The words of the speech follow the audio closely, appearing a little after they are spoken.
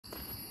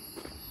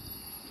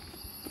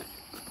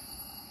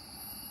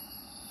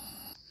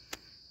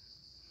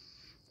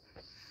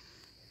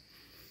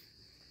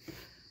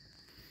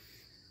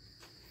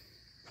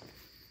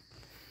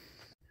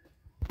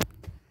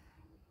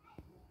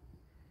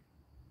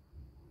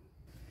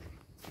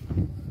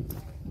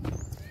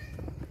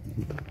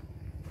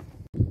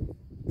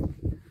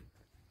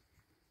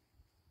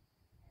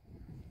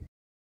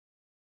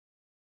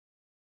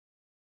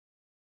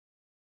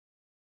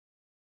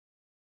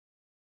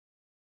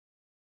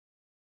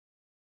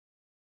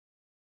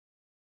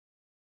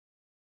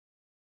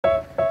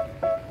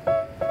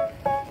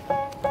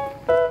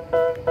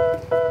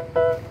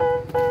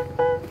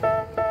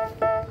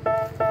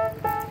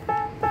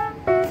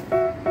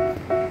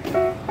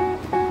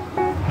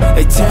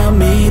They tell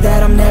me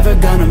that I'm never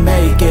gonna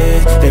make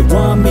it. They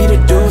want me to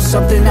do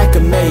something that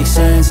could make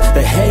sense.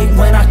 They hate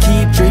when I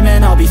keep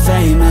dreaming I'll be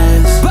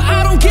famous, but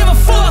I don't give a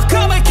fuck,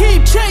 I'ma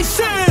keep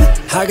chasing.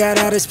 I got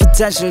all this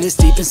potential that's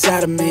deep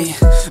inside of me,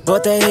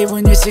 but they hate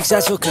when you're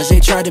successful cause they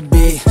try to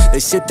be. They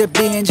sit there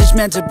being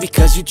judgmental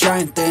because you're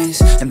trying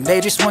things, and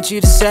they just want you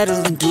to settle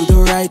and do the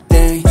right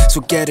thing. So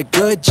get a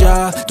good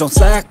job, don't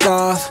slack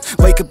off.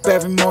 Wake up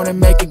every morning,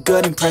 make a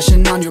good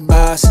impression on your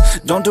boss.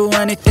 Don't do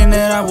anything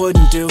that I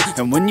wouldn't do,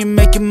 and when you're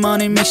making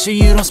money, make sure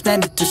you don't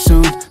spend it too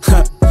soon.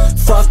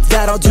 Fuck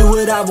that, I'll do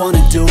what I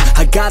wanna do.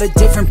 I got a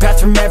different path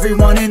from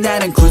everyone, and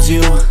that includes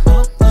you.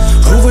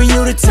 Who are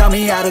you to tell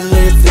me how to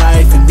live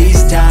life? In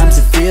these times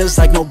it feels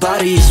like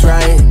nobody's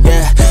right,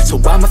 yeah. So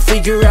I'ma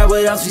figure out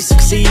what else we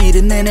succeed,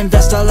 and then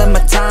invest all of my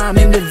time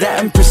into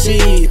that and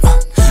proceed.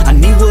 I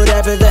need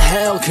whatever the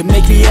hell could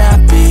make me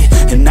happy,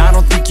 and I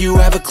don't think you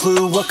have a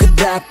clue what could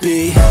that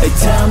be. They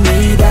tell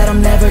me that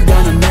I'm never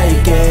gonna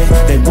make it.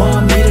 They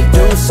want me to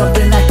do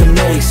something that can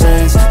make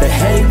sense. They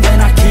hate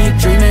when I keep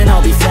dreaming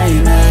I'll be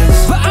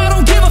famous, but I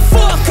don't give a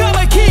fuck,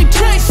 I'ma keep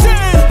chasing.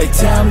 They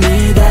tell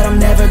me that I'm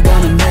never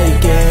gonna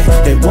make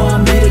it. They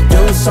want me to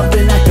do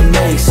something that can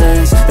make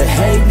sense. They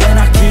hate when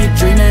I keep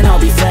dreaming I'll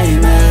be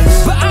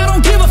famous, but I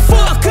don't give a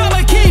fuck,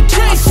 I'ma keep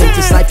chasing. I think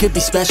this life could be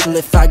special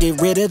if I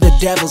get rid of the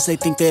devils. They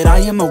think that I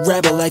am a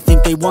rebel, I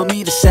think they want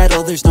me to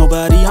settle. There's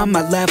nobody on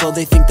my level.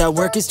 They think that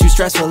work is too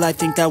stressful, I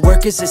think that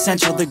work is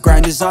essential. The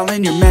grind is all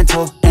in your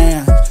mental,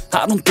 and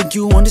I don't think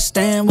you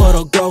understand what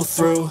I'll go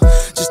through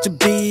just to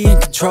be in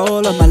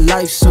control of my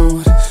life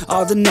soon.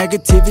 All the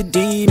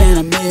negativity, man,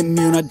 I'm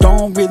immune. I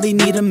don't really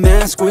need a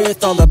mask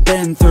with all I've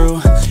been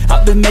through.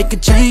 I've been making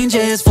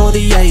changes for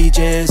the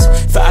ages.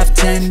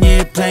 5-10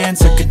 year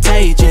plans are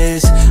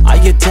contagious. I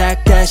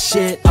attack that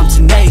shit, I'm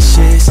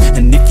tenacious.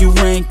 And if you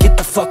ain't, get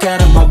the fuck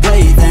out of my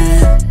way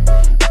then.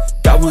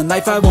 Got one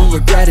life, I won't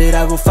regret it.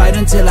 I will fight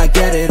until I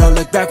get it. I'll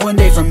look back one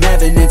day from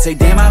heaven and say,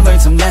 damn, I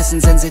learned some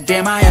lessons. And say,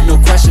 damn, I had no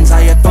questions.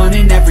 I had fun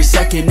in every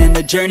second, and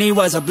the journey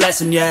was a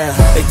blessing, yeah.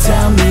 They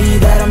tell me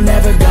that I'm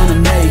never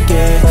gonna make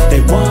it.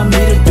 They want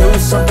me to do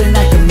something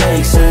that can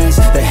make sense.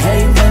 They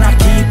hate when I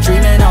keep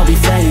dreaming I'll be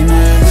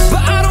famous,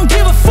 but I don't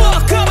give a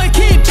fuck, I'ma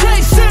keep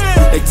chasing.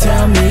 They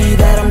tell me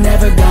that I'm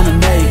never gonna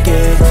make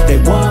it.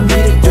 They want me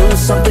to do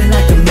something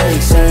that can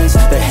make sense.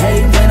 They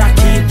hate when I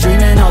keep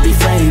dreaming I'll be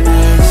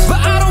famous, but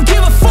I don't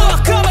give a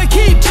fuck, I'ma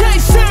keep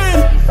chasing.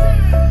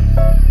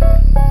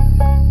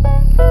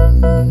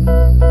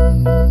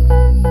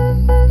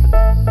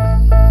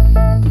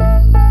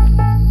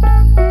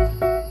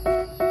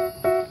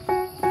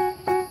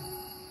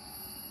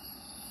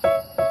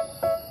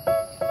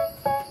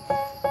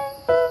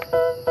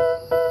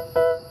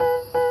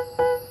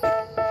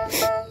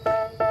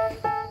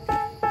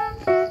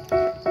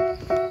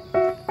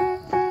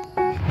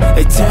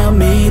 They tell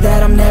me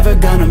that I'm never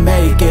gonna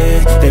make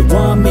it. They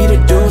want me to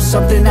do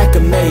something that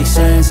can make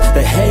sense.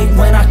 They hate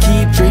when I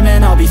keep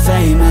dreaming I'll be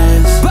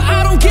famous, but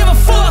I don't give a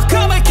fuck,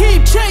 I'ma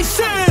keep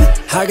chasing.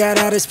 I got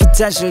all this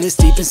potential that's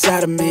deep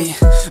inside of me,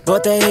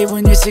 but they hate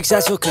when you're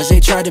successful cause they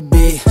try to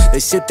be. They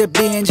sit there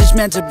being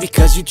judgmental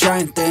because you're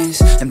trying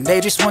things, and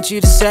they just want you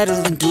to settle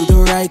and do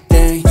the right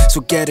thing. So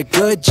get a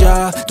good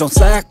job, don't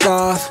slack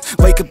off.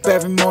 Wake up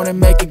every morning,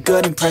 make a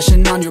good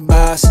impression on your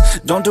boss.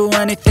 Don't do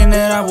anything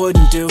that I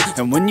wouldn't do,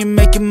 and when you're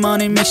making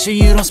money, make sure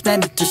you don't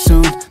spend it too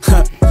soon.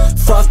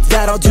 Fuck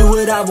that, I'll do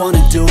what I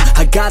wanna do.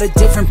 I got a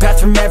different path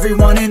from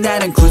everyone, and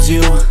that includes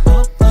you.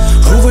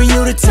 Who are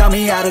you to tell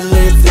me how to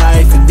live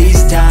life? In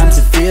these times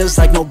it feels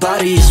like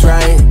nobody's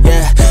right,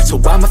 yeah. So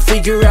I'ma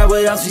figure out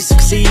what else we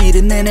succeed,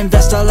 and then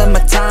invest all of my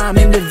time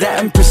into that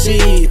and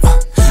proceed.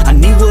 I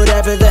need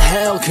whatever the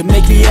hell could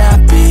make me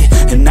happy,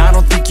 and I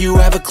don't think you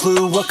have a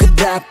clue what could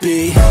that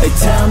be. They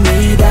tell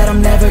me that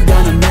I'm never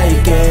gonna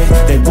make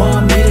it. They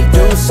want me to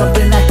do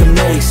something that can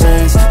make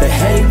sense. They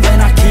hate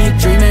when I keep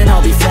dreaming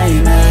I'll be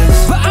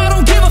famous, but I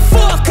don't give a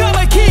fuck,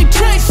 I'ma keep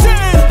chasing.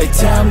 They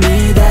tell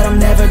me that I'm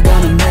never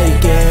gonna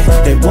make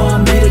it. They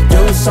want me to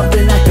do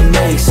something that can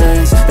make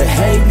sense. They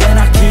hate when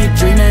I keep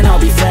dreaming I'll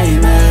be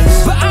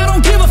famous, but I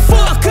don't give a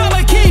fuck,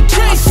 I'ma keep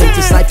chasing. I think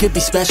this life could be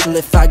special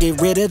if I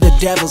get rid of the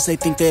devils. They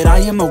think that I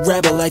am a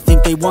rebel, I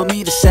think they want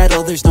me to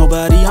settle. There's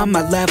nobody on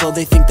my level.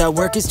 They think that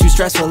work is too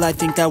stressful, I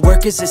think that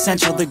work is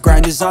essential. The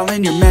grind is all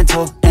in your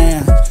mental,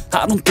 and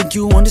I don't think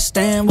you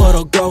understand what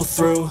I'll go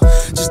through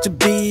just to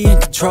be in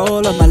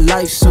control of my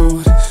life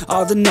soon.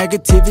 All the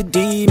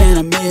negativity, man,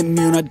 I'm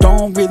immune. I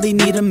don't really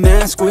need a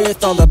mask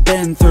with all I've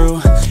been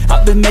through.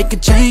 I've been making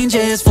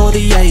changes for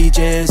the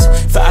ages.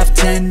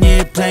 5-10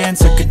 year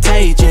plans are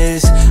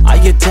contagious. I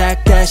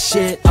attack that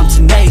shit, I'm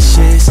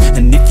tenacious.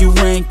 And if you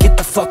ain't, get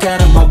the fuck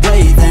out of my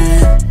way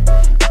then.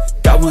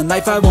 Got one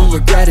life, I won't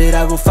regret it.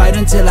 I will fight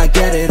until I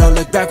get it. I'll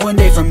look back one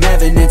day from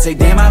heaven and say,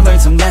 damn, I learned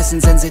some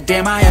lessons. And say,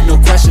 damn, I had no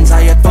questions.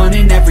 I had fun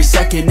in every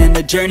second, and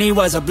the journey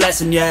was a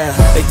blessing, yeah.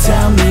 They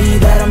tell me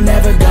that I'm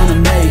never gonna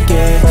make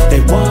it.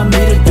 They want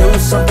me to do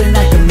something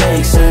that can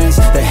make sense.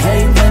 They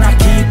hate when I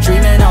keep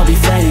dreaming I'll be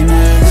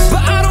famous,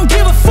 but I don't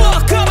give a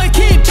fuck, I'ma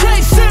keep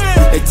chasing.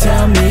 They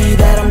tell me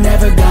that I'm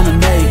never gonna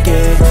make it.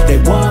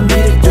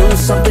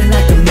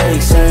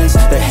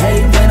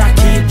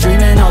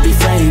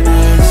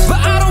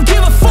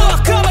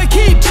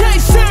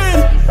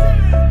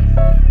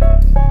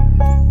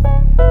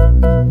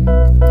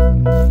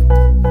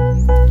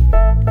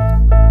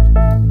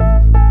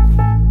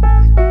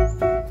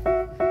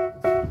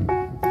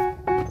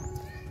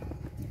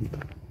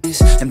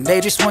 and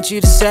they just want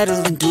you to settle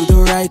and do the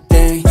right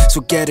thing.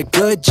 So get a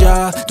good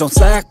job, don't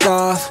slack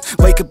off.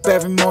 Wake up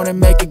every morning,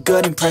 make a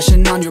good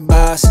impression on your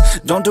boss.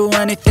 Don't do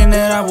anything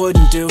that I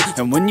wouldn't do.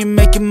 And when you're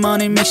making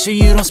money, make sure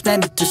you don't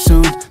spend it too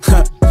soon.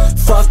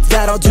 Fuck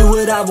that, I'll do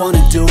what I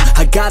wanna do.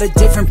 I got a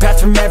different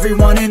path from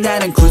everyone, and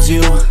that includes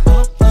you.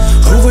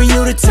 Who are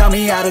you to tell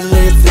me how to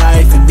live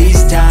life? In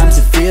these times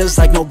it feels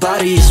like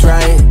nobody's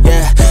right,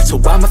 yeah. So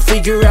I'ma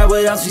figure out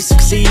what else we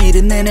succeed,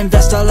 and then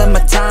invest all of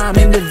my time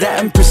into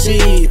that and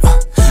proceed.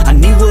 I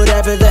need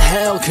whatever the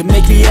hell could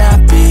make me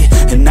happy,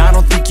 and I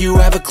don't think you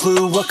have a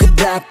clue what could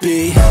that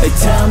be. They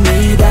tell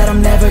me that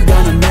I'm never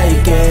gonna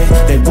make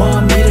it. They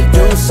want me to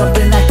do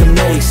something that can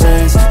make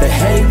sense. They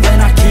hate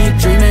when I keep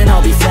dreaming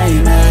I'll be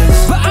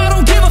famous, but I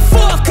don't give a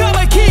fuck,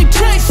 I'ma keep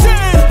chasing.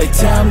 They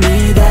tell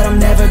me that I'm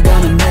never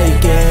gonna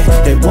make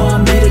it. They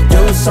want me to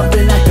do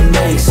something that can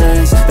make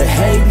sense. They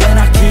hate when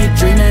I keep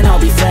dreaming I'll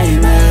be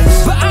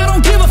famous, but I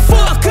don't give a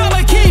fuck,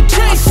 I'ma keep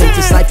chasing. I think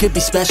this life could be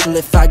special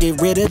if I get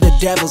rid of the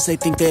devils. They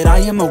think that I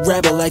am a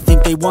rebel, I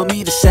think they want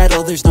me to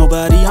settle. There's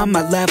nobody on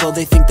my level.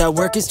 They think that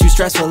work is too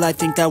stressful, I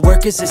think that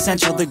work is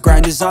essential. The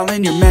grind is all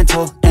in your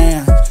mental,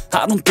 and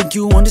I don't think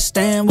you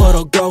understand what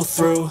I'll go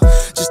through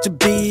just to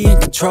be in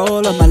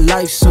control of my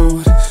life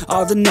soon.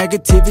 All the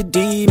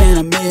negativity, man,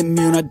 I'm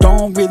immune. I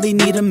don't really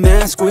need a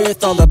mask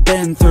with all I've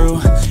been through.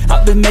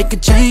 I've been making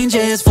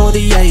changes for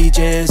the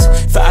ages.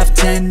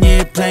 5-10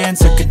 year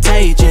plans are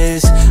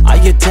contagious. I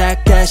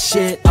attack that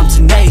shit, I'm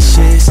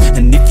tenacious.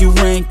 And if you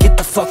ain't, get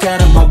the fuck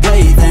out of my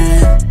way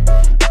then.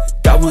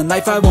 Got one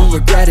life, I won't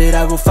regret it.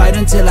 I will fight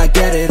until I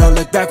get it. I'll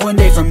look back one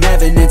day from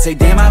heaven and say,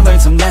 damn, I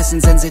learned some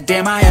lessons. And say,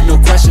 damn, I had no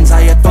questions.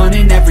 I had fun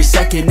in every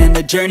second, and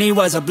the journey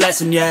was a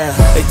blessing, yeah.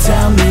 They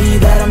tell me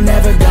that I'm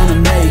never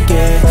gonna make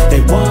it.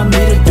 They want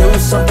me to do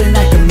something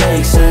that can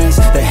make sense.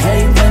 They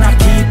hate when I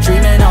keep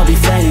dreaming I'll be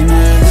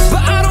famous,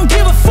 but I don't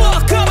give a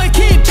fuck, I'ma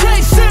keep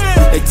chasing.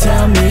 They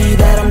tell me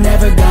that I'm